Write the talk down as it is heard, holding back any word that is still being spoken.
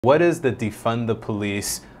What is the defund the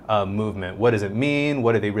police movement? What does it mean?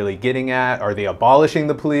 What are they really getting at? Are they abolishing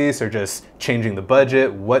the police or just changing the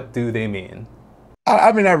budget? What do they mean?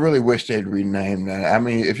 I mean, I really wish they'd rename that. I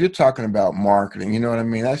mean, if you're talking about marketing, you know what I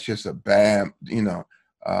mean? That's just a bad,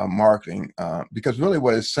 marketing. Because really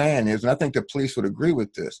what it's saying is, and I think the police would agree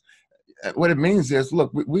with this, what it means is,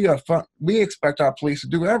 look, we expect our police to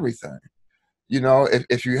do everything.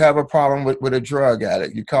 If you have a problem with a drug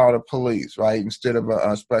addict, you call the police, right? Instead of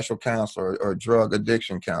a special counselor or a drug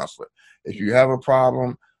addiction counselor. If you have a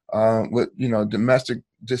problem with, domestic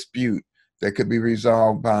dispute that could be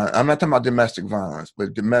resolved by, I'm not talking about domestic violence,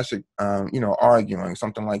 but domestic, arguing,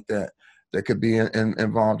 something like that, that could be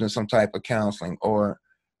involved in some type of counseling or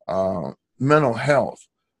mental health,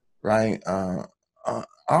 right?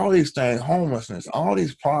 All these things, homelessness, all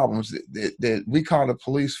these problems that we call the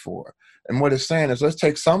police for. And what it's saying is, let's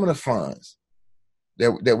take some of the funds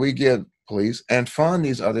that we give police and fund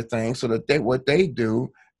these other things so that what they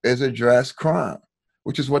do is address crime,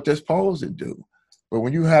 which is what they're supposed to do. But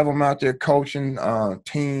when you have them out there coaching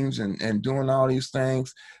teams and doing all these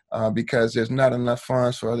things because there's not enough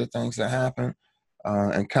funds for other things to happen,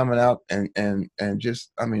 and coming out and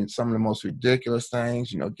just, I mean, some of the most ridiculous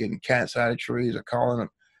things, getting cats out of trees or calling them,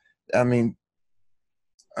 I mean,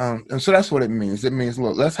 and so that's what it means. It means,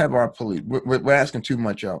 look, let's have our police. We're asking too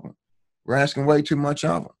much of them. We're asking way too much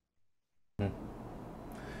of them.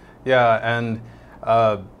 Yeah, and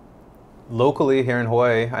locally here in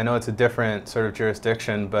Hawaii, I know it's a different sort of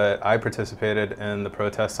jurisdiction, but I participated in the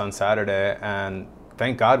protests on Saturday, and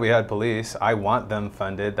thank God we had police. I want them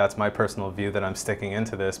funded. That's my personal view that I'm sticking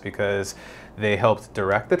into this, because they helped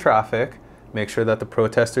direct the traffic, make sure that the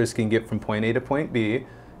protesters can get from point A to point B.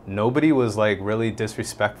 Nobody was like really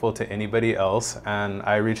disrespectful to anybody else. And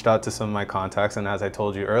I reached out to some of my contacts, and as I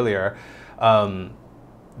told you earlier,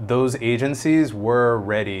 those agencies were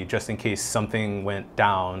ready just in case something went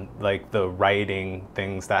down, like the rioting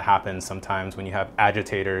things that happen sometimes when you have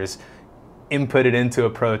agitators inputted into a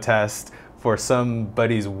protest for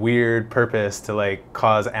somebody's weird purpose to like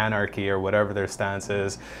cause anarchy or whatever their stance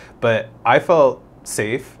is. But I felt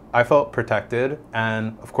safe, I felt protected,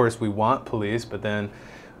 and of course we want police, but then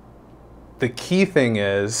the key thing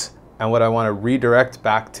is, and what I want to redirect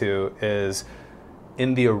back to is,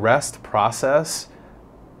 in the arrest process,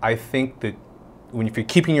 I think that if you're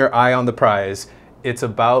keeping your eye on the prize, it's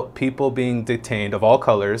about people being detained of all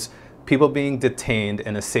colors, people being detained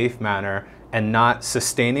in a safe manner and not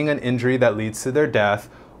sustaining an injury that leads to their death,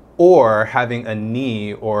 or having a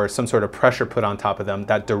knee or some sort of pressure put on top of them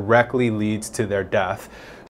that directly leads to their death.